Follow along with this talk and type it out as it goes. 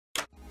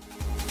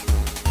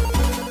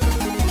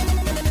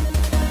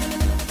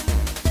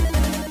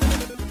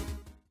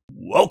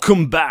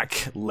Welcome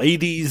back,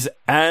 ladies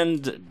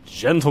and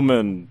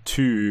gentlemen,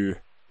 to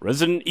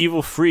Resident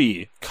Evil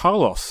 3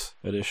 Carlos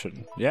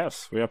Edition.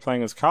 Yes, we are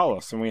playing as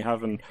Carlos, and we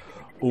have an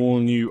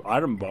all-new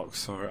item box,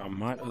 so I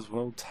might as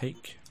well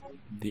take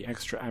the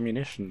extra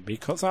ammunition,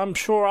 because I'm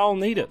sure I'll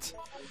need it.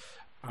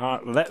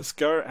 Let's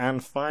go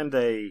and find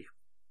a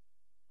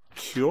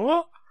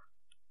cure?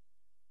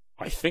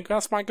 I think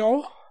that's my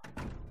goal.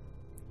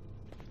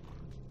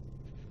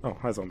 Oh,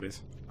 hi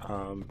zombies.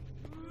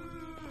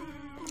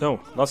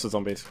 No, lots of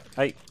zombies.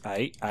 Hey.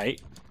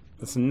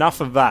 There's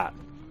enough of that.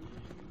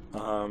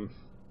 Yeah,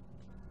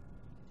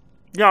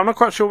 I'm not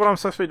quite sure what I'm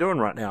supposed to be doing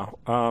right now.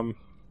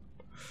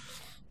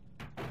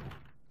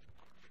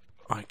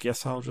 I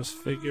guess I'll just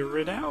figure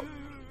it out.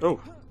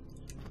 Oh.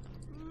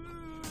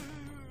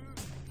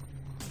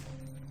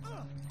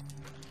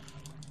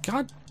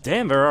 God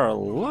damn, there are a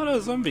lot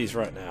of zombies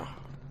right now.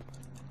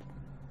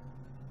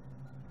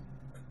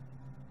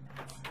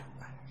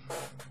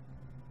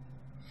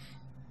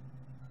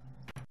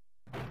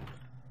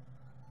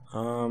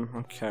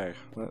 Okay,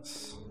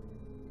 let's...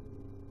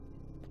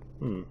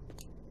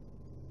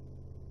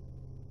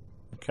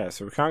 Okay,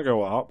 so we can't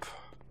go up.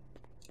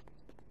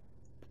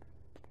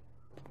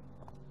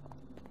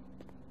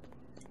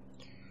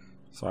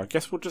 So I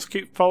guess we'll just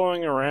keep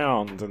following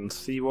around and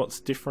see what's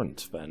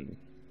different then.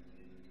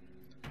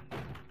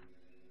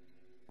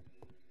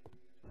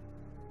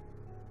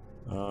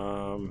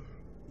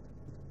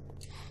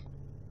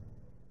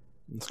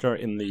 Let's go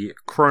in the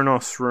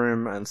Kronos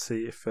room and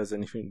see if there's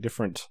anything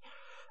different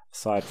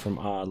aside from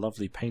our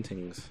lovely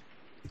paintings.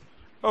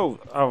 Oh,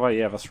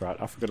 yeah, that's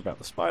right. I forgot about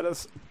the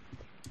spiders.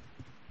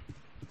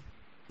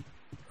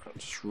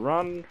 Just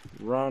run.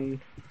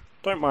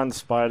 Don't mind the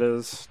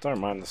spiders.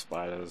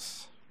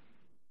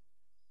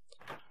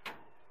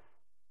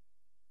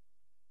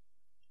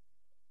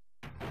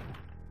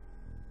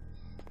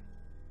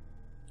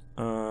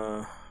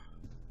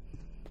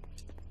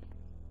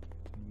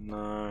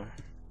 No.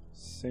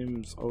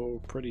 Seems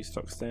all pretty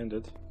stock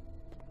standard.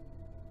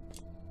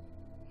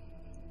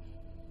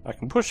 I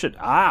can push it.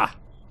 Ah!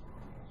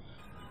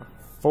 I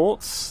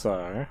thought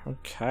so.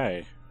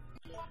 Okay.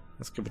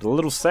 Let's give it a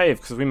little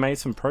save because we made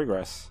some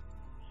progress.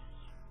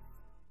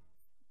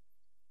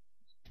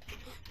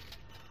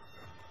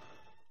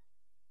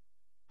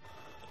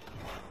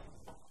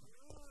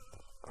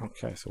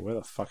 Okay, so where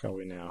the fuck are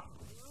we now?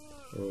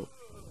 Oh.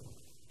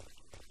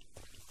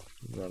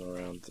 Run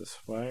around this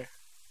way.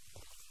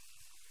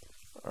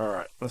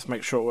 Alright, let's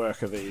make short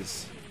work of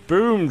these.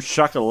 Boom!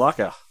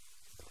 Shakalaka!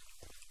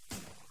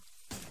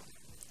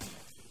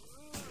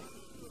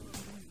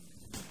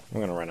 I'm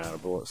gonna run out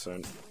of bullets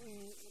soon.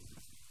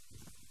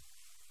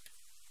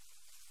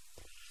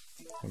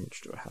 How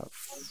much do I have?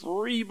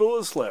 3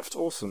 bullets left.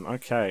 Awesome.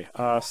 Okay.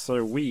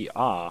 So we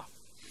are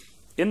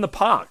in the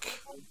park.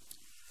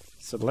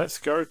 So let's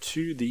go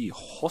to the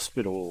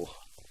hospital.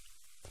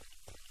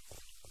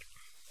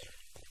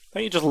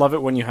 Don't you just love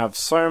it when you have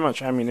so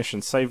much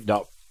ammunition saved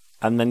up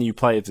and then you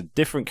play as a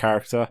different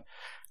character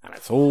and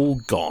it's all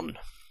gone?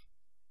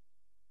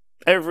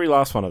 Every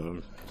last one of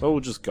them. It's all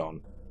just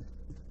gone.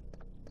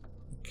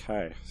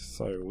 Okay,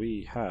 so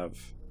we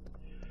have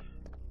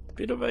a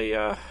bit of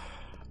a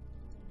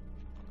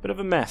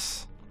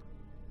mess.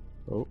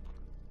 Oh.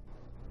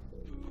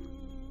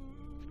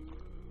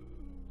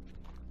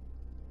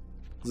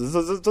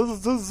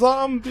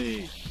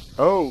 Zombie!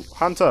 Oh,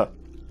 Hunter!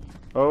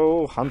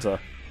 Oh, Hunter.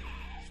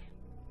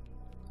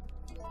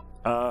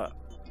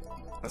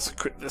 Let's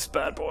equip this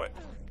bad boy.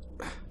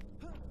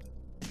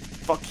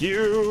 Fuck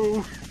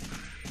you!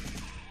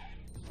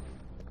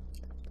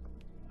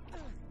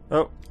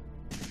 Oh.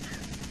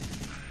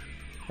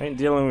 I ain't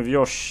dealing with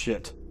your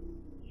shit.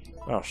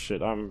 Oh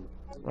shit, no,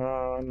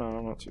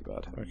 not too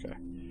bad. Okay.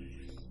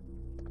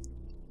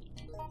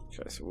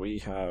 Okay, so we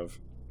have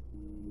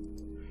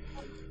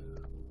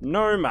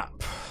no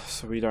map,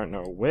 so we don't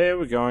know where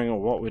we're going or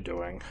what we're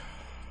doing.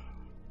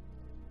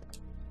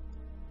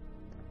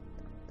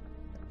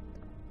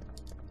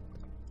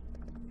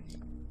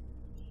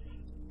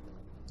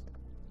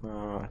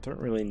 I don't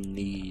really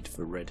need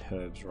the red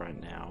herbs right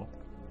now.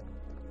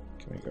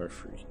 Can we go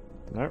through?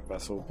 Nope,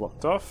 that's all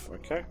blocked off.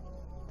 Okay.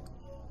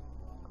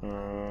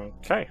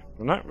 Okay.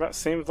 Well, no, that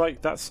seems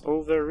like that's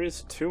all there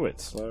is to it.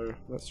 So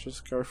let's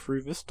just go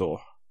through this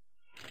door.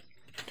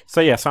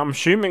 So yes, I'm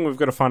assuming we've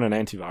got to find an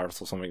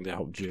antivirus or something to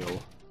help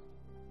Jill.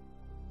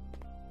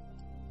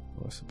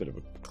 Oh, it's a bit of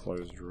a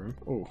closed room.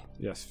 Oh,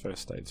 yes,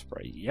 first aid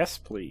spray. Yes,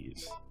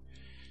 please.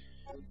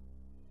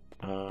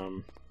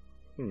 So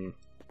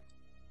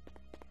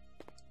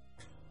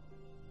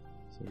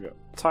we've got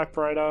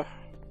typewriter.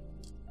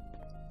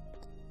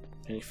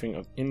 Anything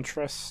of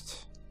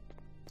interest?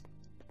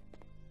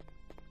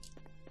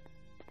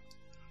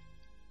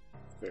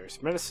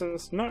 Various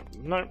medicines? Nope.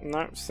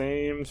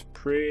 Seems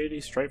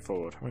pretty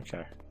straightforward.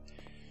 Okay.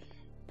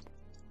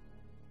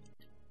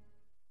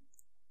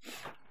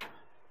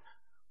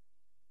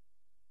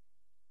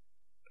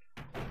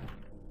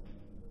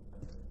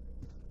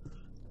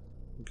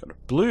 Got a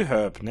blue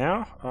herb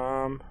now.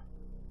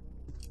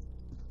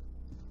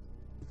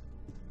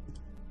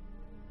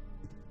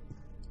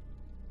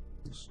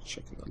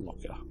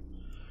 locker.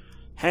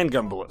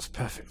 Handgun bullets,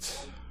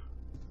 perfect.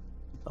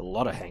 A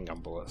lot of handgun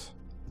bullets.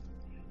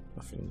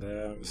 Nothing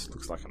there. This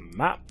looks like a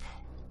map.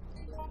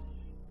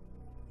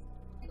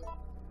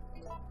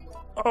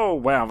 Oh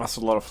wow, that's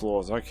a lot of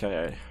floors.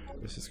 Okay,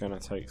 this is going to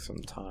take some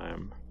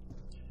time.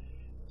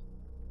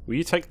 Will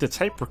you take the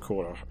tape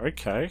recorder?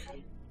 Okay.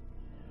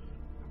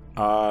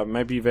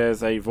 Maybe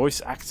there's a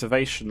voice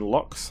activation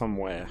lock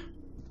somewhere.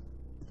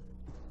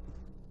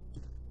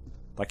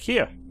 Like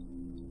here.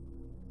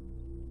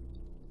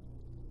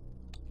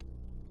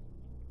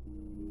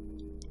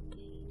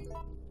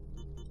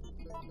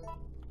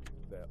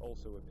 There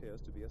also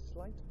appears to be a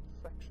slight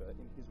fracture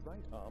in his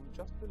right arm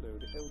just below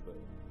the elbow.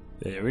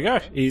 There we go.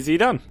 Easy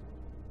done.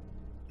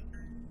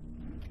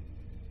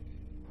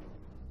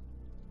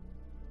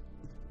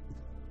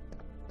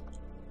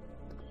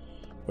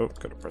 Oh,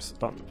 gotta press the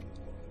button.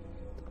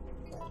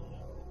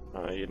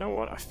 You know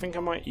what? I think I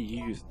might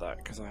use that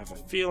because I have a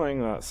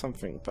feeling that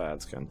something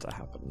bad's going to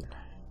happen.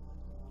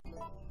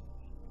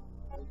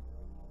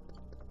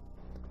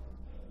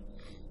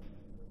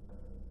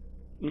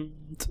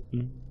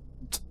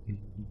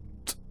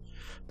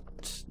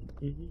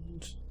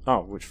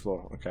 Oh, which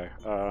floor? Okay.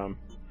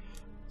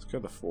 Let's go to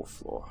the 4th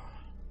floor.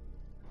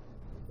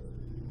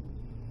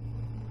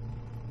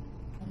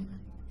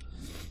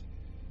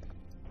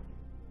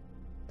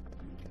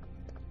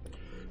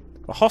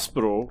 The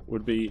hospital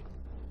would be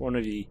one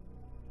of the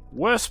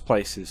worst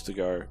places to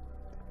go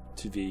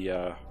to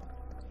the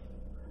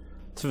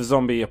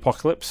zombie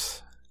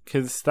apocalypse,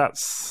 because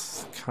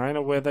that's kind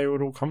of where they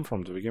would all come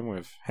from to begin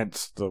with.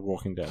 Hence The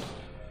Walking Dead.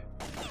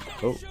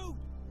 Oh.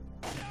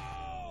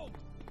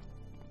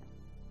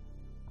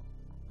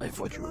 I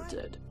thought you were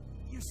dead.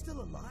 You're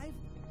still alive?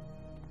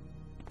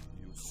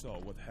 You saw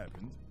what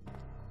happened.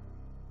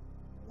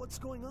 What's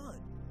going on?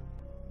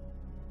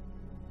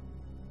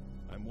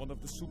 I'm one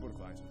of the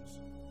supervisors.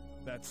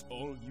 That's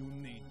all you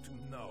need to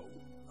know.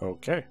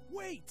 Okay.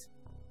 Wait!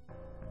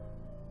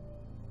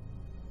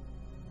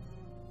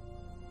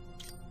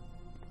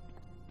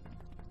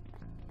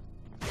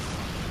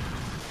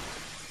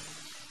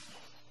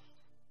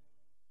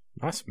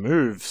 Nice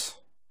moves.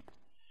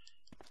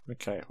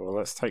 Okay, well,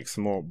 let's take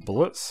some more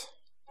bullets.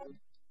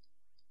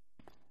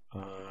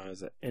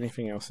 Is there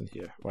anything else in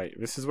here? Wait,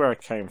 this is where I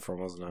came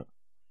from, wasn't it?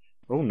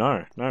 Oh,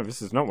 no. No,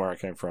 this is not where I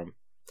came from.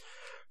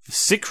 The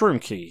sick room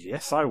key.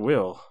 Yes, I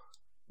will.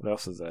 What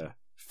else is there?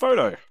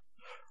 Photo.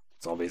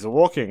 Zombies are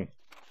walking.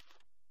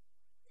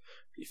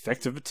 The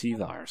effect of a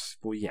T-virus.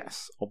 Well,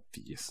 yes,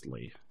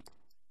 obviously.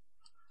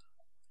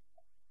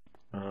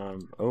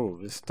 Oh,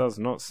 this does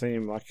not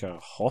seem like a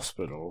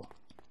hospital.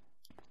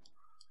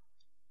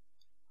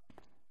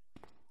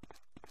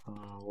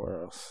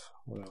 Where else?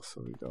 What else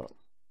have we got?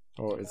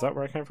 Oh, is that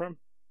where I came from?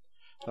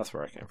 That's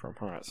where I came from.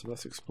 Alright, so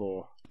let's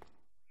explore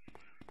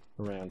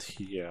around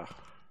here.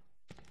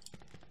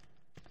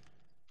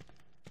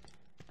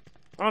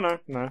 Oh no,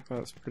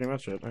 that's pretty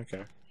much it.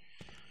 Okay.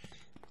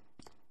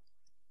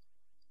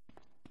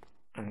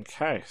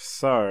 Okay,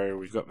 so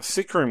we've got the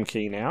sick room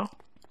key now,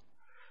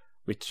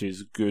 which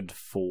is good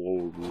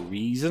for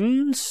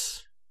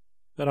reasons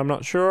that I'm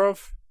not sure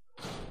of.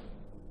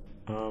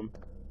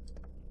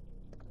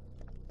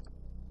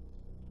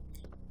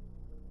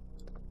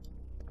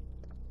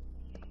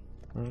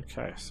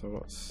 Okay, so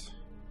what's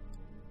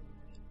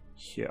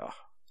here?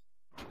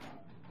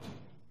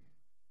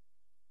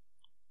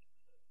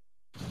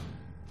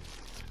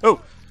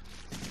 Oh!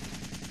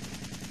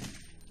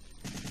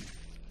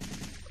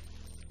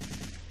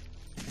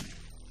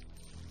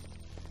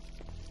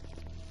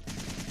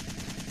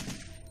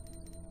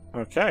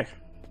 Okay.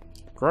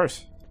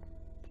 Gross.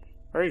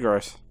 Very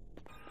gross.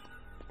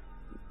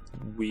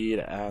 Weird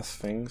ass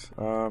things.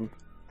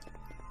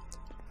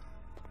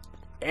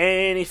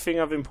 Anything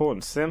of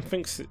importance?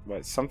 Something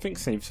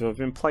seems to have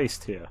been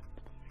placed here.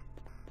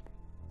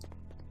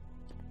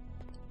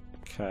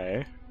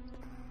 Okay.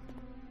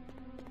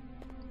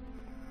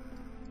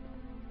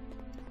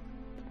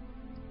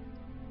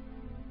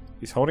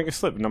 He's holding a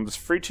slip. Numbers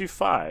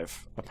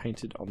 325 are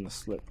painted on the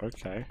slip.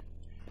 Okay.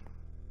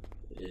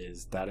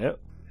 Is that it?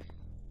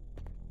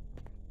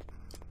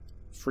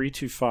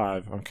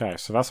 325. Okay,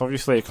 so that's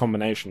obviously a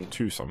combination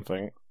to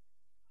something.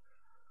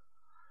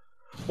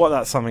 What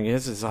that something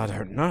is I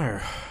don't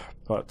know.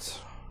 But...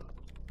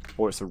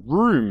 or it's a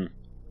room.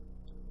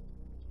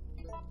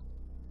 It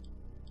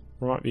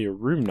might be a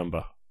room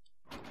number.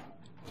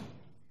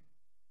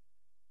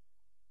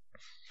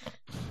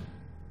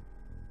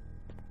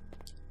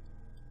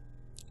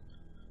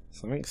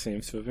 Something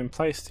seems to have been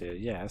placed here,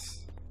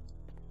 yes.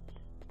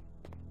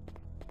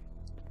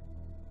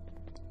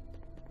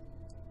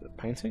 The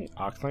painting?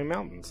 Arclay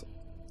Mountains.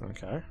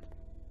 Okay.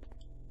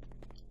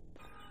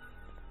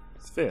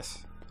 What's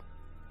this?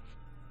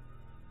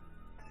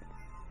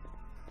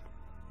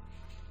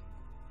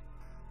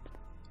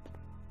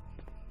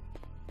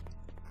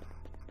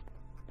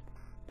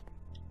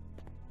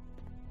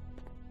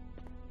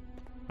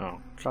 Oh,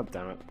 god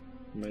damn it.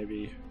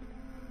 Maybe...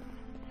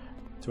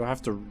 do I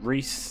have to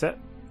reset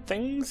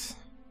things?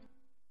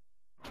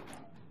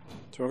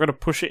 So I've got to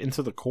push it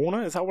into the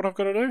corner? Is that what I've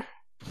got to do?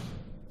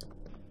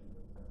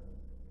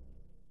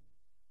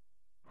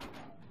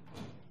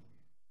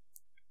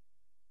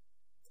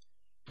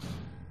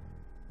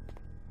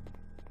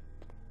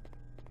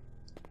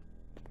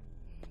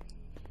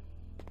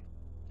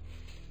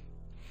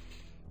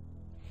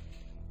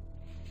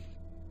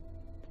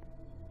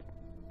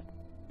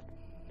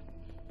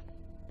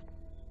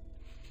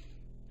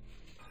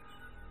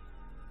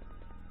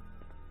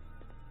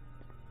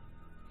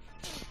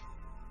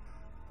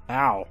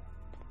 Ow.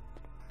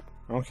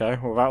 Okay,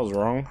 well that was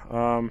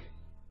wrong.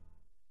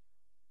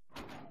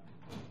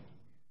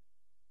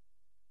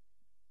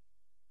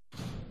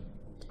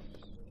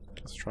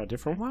 Let's try a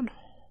different one.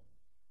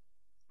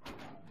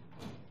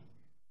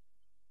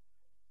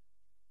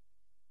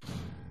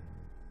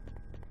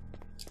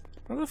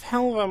 How the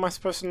hell am I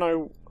supposed to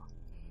know?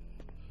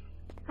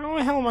 How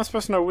the hell am I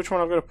supposed to know which one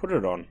I've got to put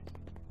it on?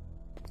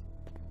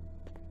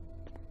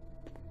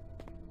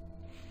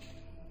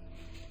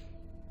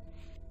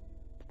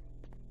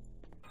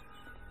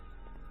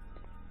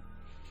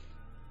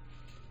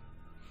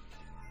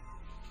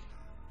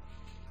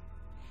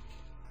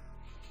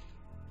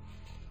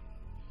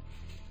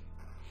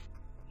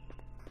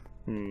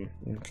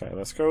 Okay,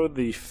 let's go with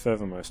the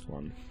furthermost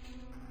one.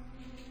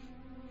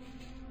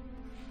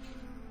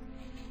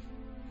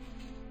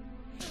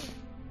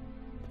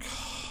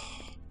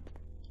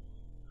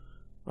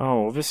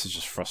 Oh, this is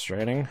just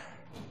frustrating.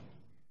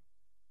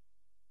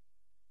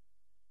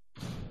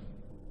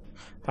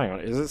 Hang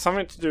on, is it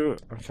something to do...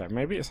 Okay,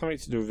 maybe it's something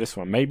to do with this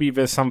one. Maybe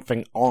there's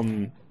something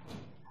on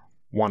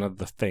one of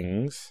the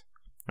things,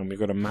 and we've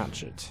got to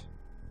match it.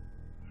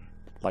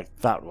 Like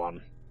that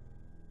one.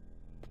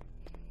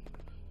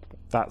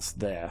 That's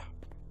there.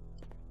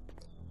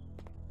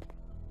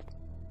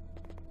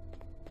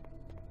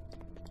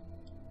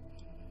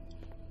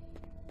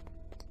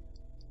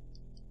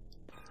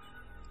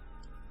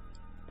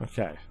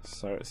 Okay,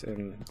 so it's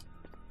in...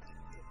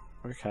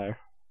 Okay.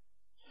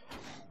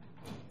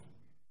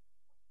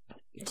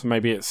 So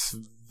maybe it's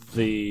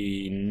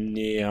the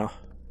near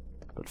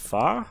but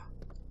far?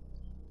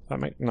 That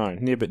make... No,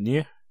 near but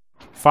near?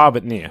 Far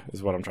but near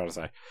is what I'm trying to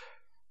say.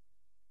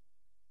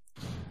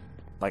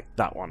 Like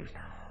that one.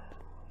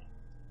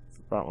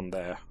 That one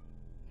there.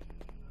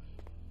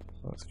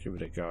 So let's give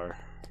it a go.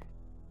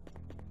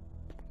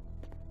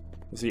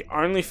 It's the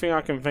only thing I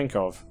can think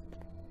of.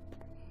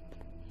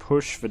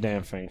 Push the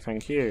damn thing,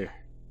 thank you.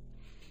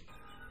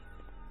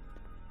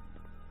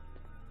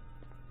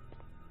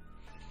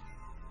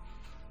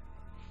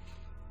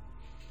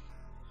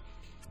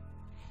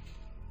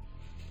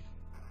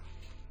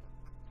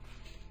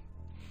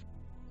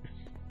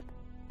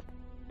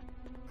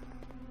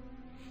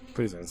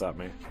 Please don't zap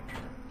me.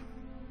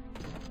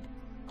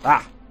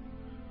 Ah!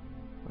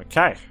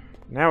 Okay,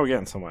 now we're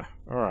getting somewhere.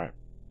 Alright.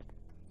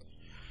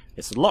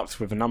 It's locked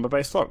with a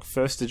number-based lock.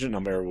 First digit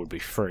number will be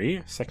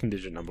 3, second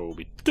digit number will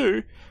be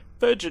 2,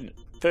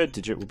 third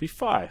digit will be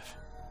 5.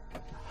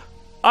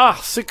 Ah,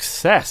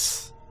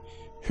 success!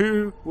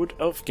 Who would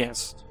have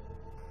guessed?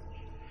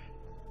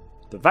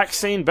 The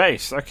vaccine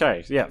base.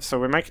 Okay, yeah, so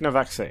we're making a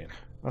vaccine.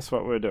 That's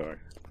what we're doing.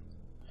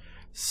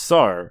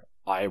 So,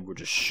 I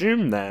would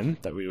assume then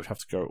that we would have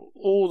to go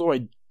all the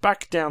way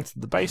back down to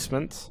the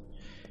basement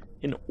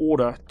in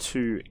order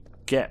to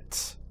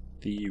get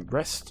the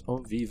rest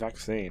of the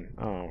vaccine.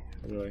 Oh,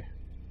 really?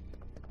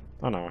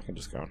 Oh no, I can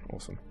just go on.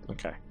 Awesome.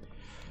 Okay.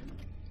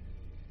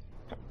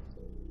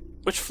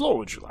 Which floor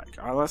would you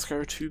like? Let's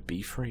go to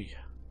B3.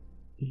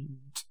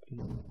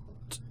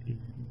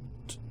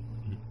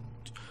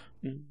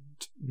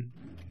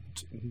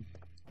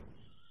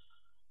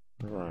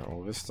 Alright,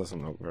 well this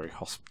doesn't look very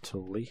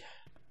hospital-y.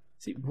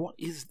 See, what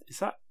is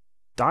that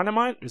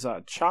dynamite? Is that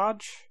a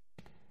charge?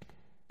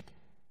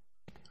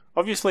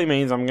 Obviously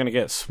means I'm going to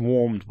get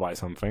swarmed by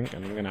something,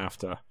 and I'm going to have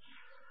to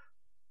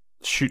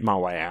shoot my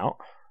way out.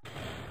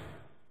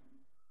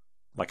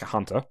 Like a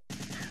hunter.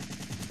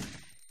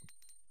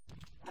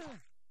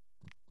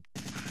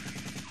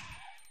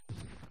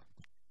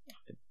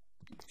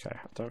 Okay,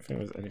 I don't think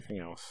there's anything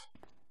else.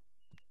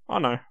 Oh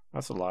no,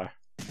 that's a lie.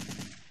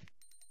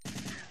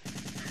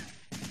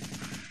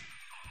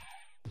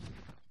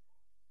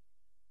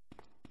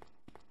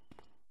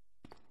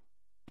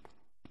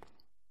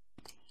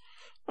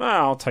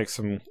 I'll take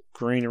some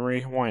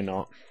greenery, why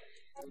not?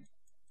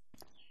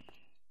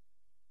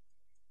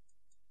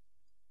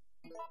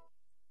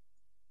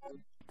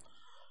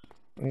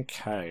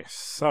 Okay,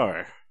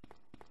 so...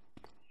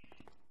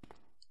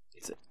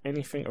 Is there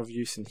anything of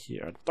use in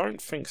here? I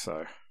don't think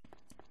so.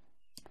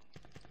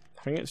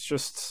 I think it's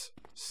just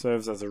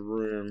serves as a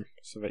room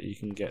so that you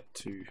can get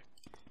to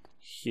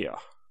here.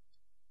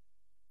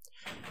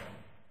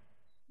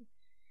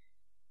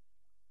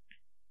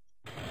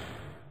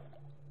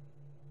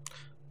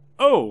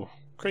 Oh,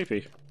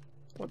 creepy.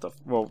 What the...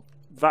 Well,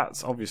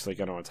 that's obviously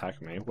going to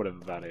attack me, whatever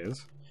that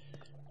is.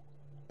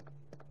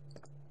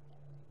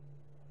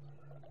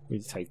 We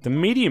take the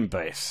medium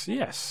base.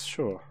 Yes,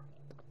 sure.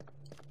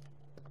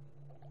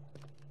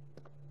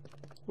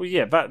 Well,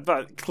 yeah,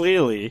 that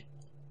clearly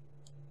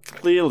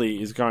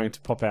clearly is going to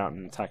pop out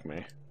and attack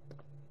me.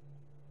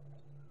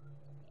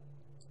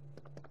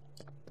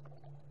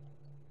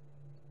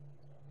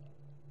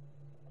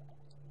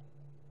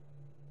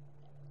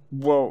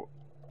 Well,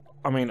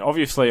 I mean,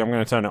 obviously I'm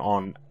going to turn it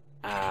on,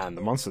 and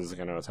the monsters are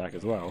going to attack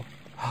as well.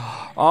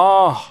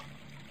 Oh!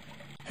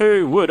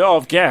 Who would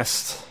have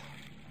guessed?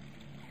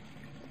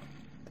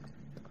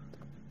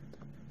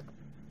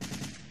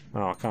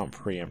 Oh, I can't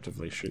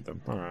preemptively shoot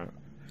them. Alright.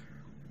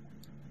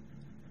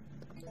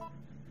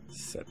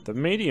 Set the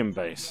medium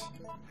base.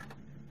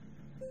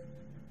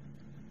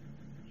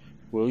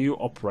 Will you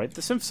operate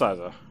the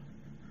synthesizer?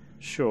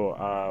 Sure,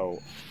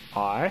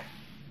 I...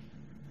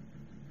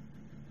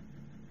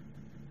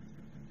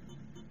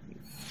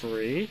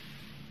 3...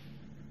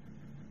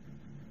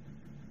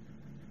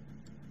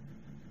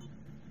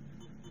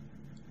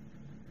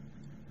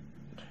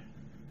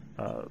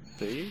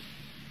 B...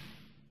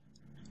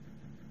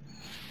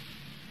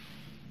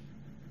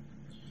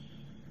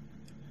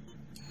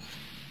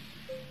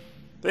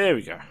 There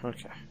we go,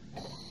 okay.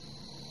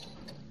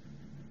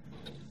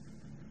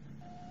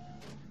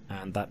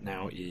 And that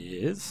now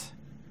is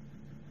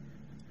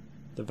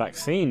the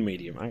vaccine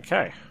medium,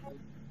 okay.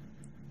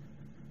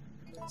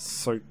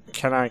 So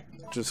can I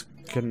just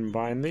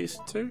combine these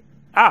two?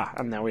 Ah,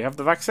 and now we have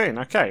the vaccine,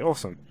 okay,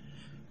 awesome.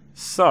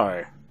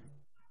 So,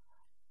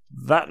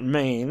 that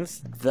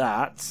means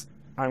that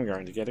I'm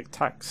going to get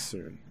attacked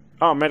soon.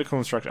 Oh, medical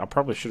instruction. I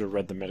probably should have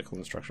read the medical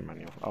instruction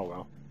manual. Oh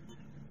well.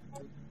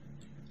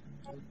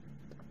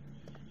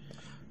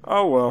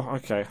 Oh well,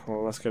 okay.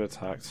 Well, let's get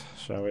attacked,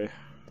 shall we?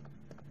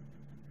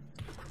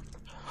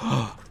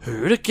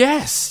 Who'd have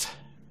guessed?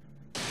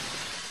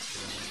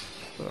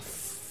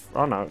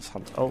 Oh no, it's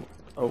Hunt. Oh,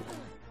 oh.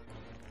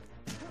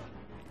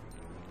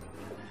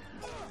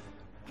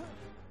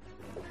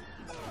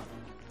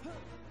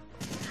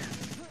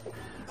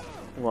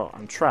 Well,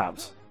 I'm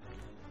trapped.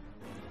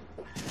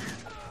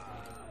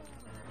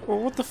 Well,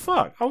 what the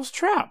fuck? I was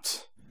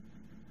trapped.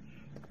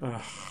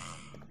 Ugh.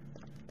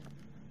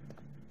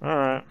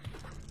 Alright.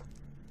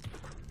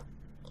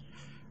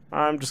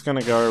 I'm just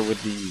gonna go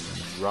with the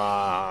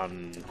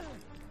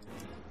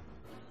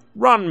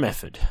run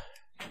method.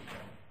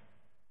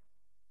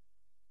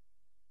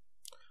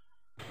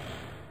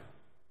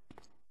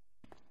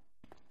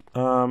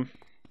 Oh,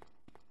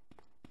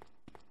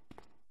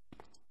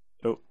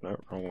 no,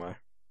 wrong way.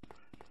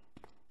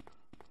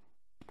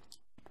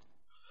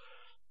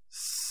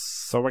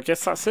 So I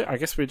guess that's it. I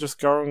guess we just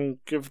go and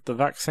give the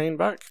vaccine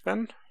back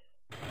then.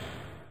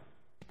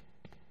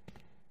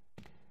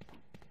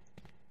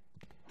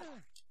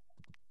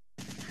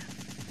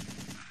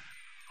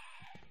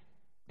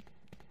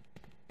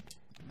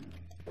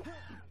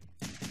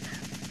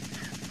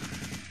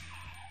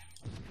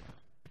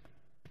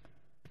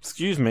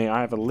 Excuse me,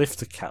 I have a lift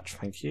to catch,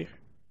 thank you.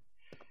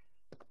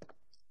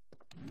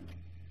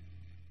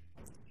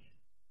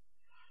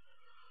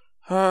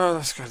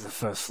 Let's go to the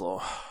first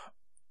floor.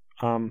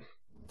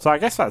 So I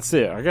guess that's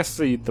it. I guess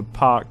the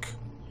park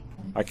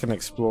I can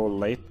explore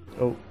late.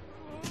 Oh.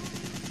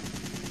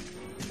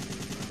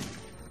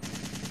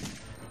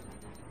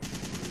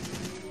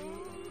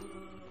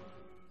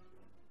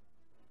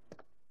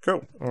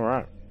 Cool.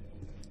 Alright.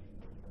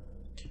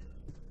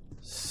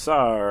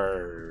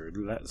 So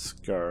let's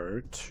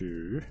go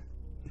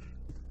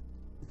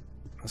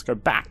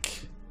back.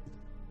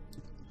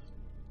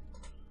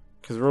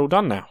 Because we're all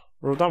done now.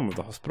 We're all done with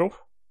the hospital.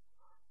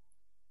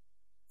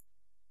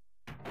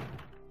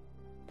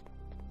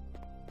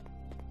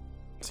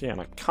 So yeah,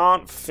 and I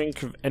can't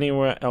think of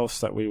anywhere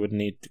else that we would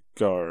need to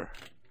go.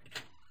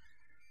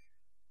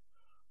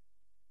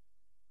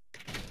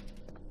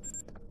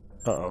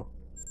 Uh-oh.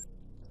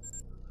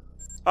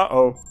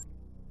 Uh-oh.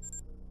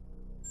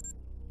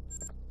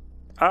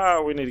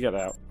 Ah, we need to get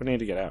out. We need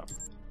to get out.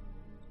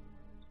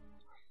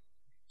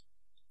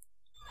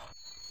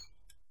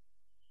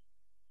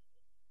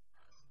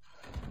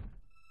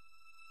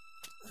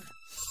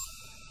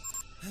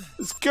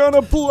 It's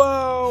gonna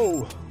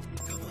blow!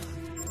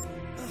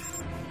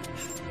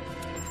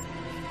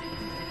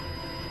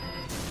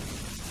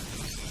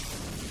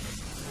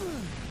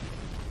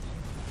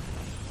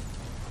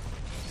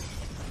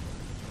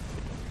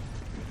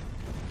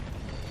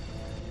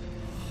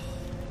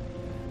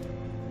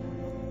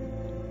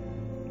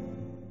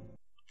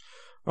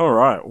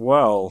 Alright,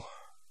 well,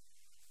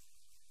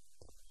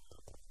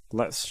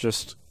 let's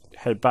just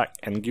head back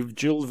and give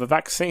Jill the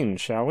vaccine,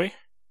 shall we?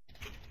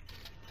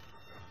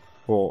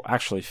 Well,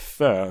 actually,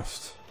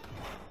 first,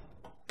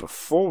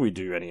 before we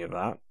do any of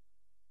that,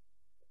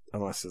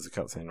 unless there's a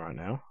cutscene right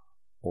now,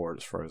 or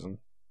it's frozen.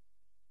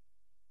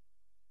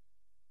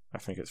 I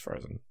think it's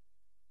frozen.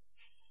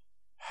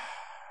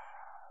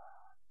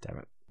 Damn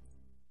it.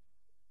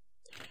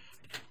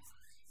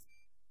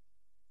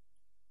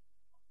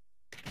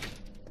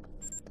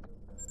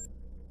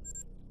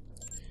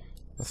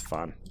 That's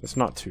fine. It's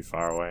not too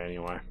far away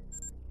anyway.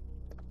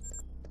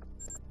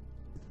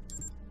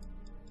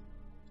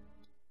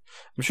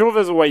 I'm sure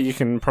there's a way you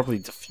can probably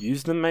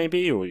defuse them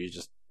maybe, or you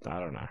just...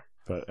 I don't know.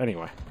 But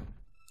anyway.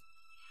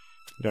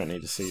 You don't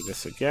need to see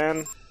this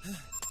again.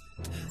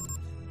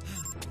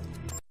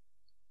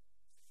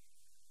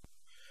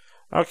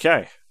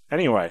 Okay,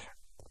 anyway,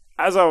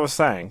 as I was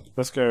saying,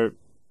 let's go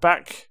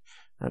back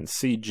and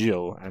see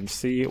Jill and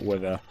see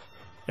whether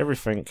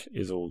everything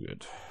is all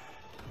good.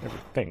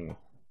 Everything.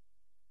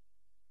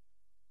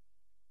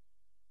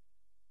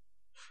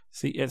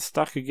 See, it's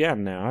stuck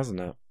again now, hasn't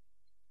it?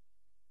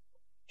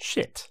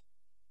 Shit.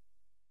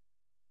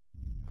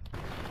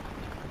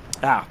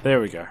 Ah, there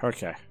we go,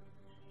 okay.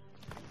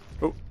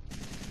 Oh.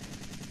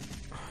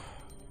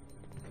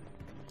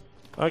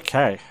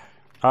 Okay.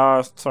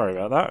 Sorry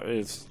about that.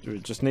 We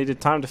just needed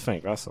time to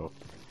think, that's all.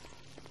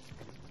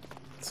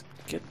 Let's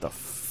get the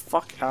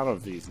fuck out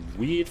of these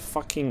weird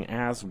fucking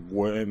ass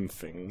worm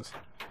things.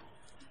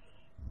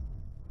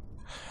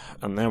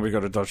 And then we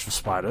gotta dodge for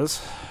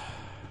spiders.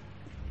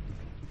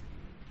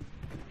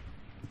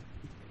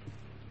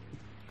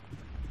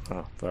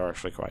 Oh, they're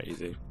actually quite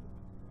easy.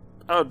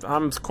 Oh,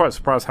 I'm quite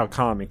surprised how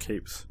calm he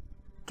keeps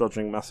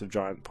dodging massive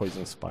giant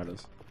poison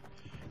spiders.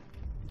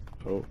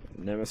 Oh,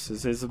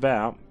 Nemesis is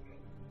about.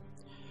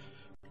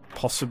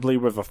 Possibly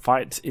with a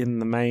fight in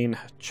the main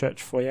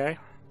church foyer.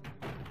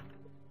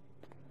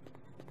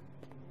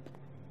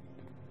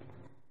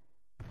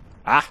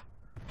 Ah!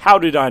 How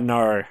did I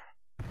know?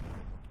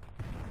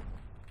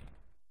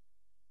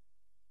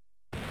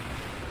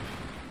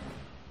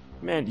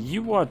 Man,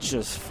 you are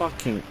just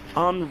fucking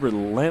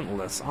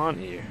unrelentless, aren't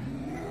you?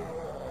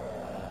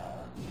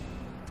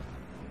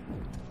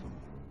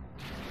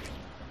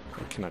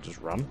 Can I just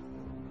run?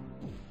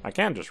 I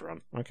can just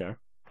run, okay.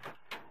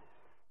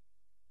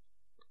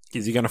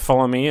 Is he gonna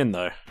follow me in,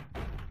 though?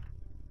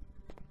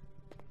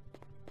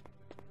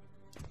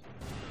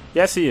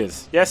 Yes, he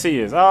is. Yes, he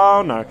is.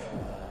 Oh, no.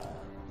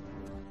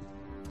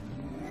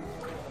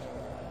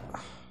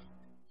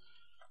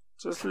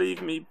 Just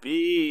leave me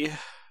be.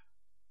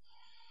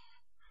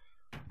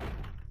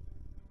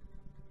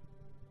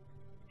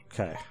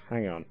 Okay,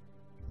 hang on.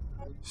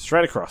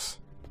 Straight across.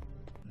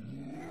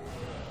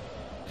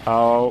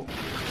 Oh.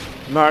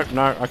 No,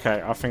 no,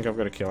 okay, I think I've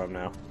got to kill him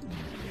now.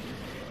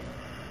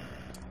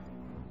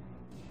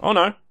 Oh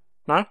no.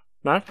 No,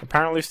 no,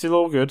 apparently still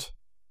all good.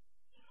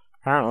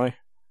 Apparently.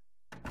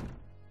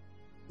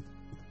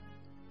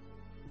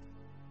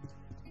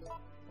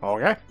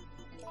 Okay.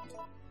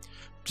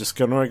 Just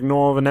gonna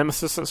ignore the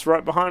nemesis that's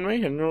right behind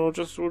me and we'll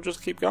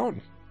just keep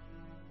going.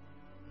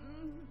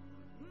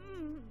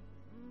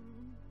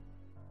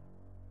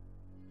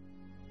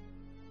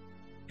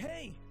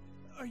 Hey,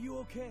 are you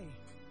okay?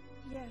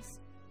 Yes.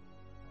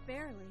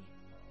 Barely.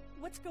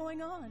 What's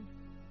going on?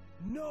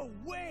 No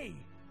way!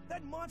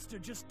 That monster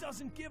just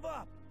doesn't give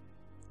up!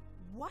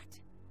 What?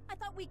 I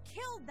thought we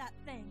killed that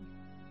thing.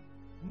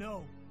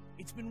 No,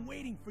 it's been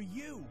waiting for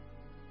you.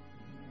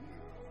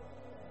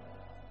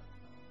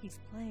 He's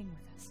playing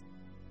with us.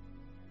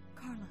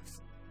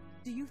 Carlos,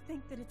 do you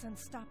think that it's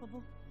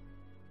unstoppable?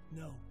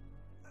 No,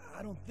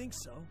 I don't think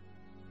so.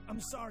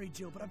 I'm sorry,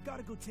 Jill, but I've got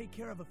to go take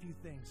care of a few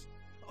things.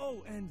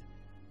 Oh, and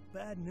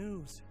bad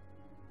news.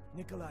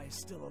 Nikolai is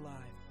still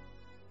alive.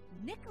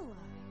 Nikolai?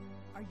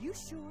 Are you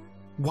sure?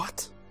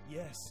 What?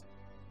 Yes.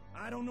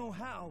 I don't know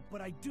how,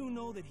 but I do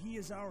know that he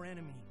is our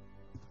enemy.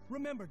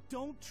 Remember,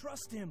 don't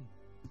trust him.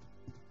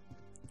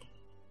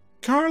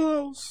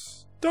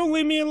 Carlos! Don't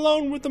leave me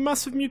alone with the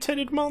massive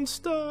mutated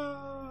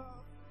monster!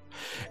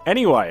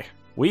 Anyway,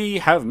 we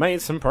have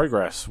made some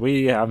progress.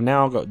 We have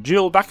now got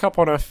Jill back up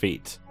on her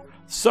feet.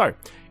 So,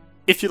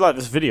 if you like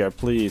this video,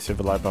 please hit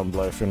the like button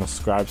below. If you want to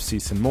subscribe to see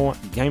some more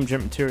Game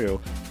Gent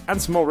material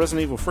and some more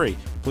Resident Evil 3,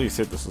 please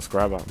hit the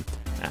subscribe button.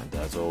 And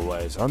as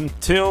always,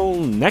 until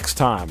next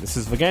time, this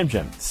is the Game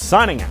Gent,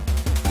 signing out.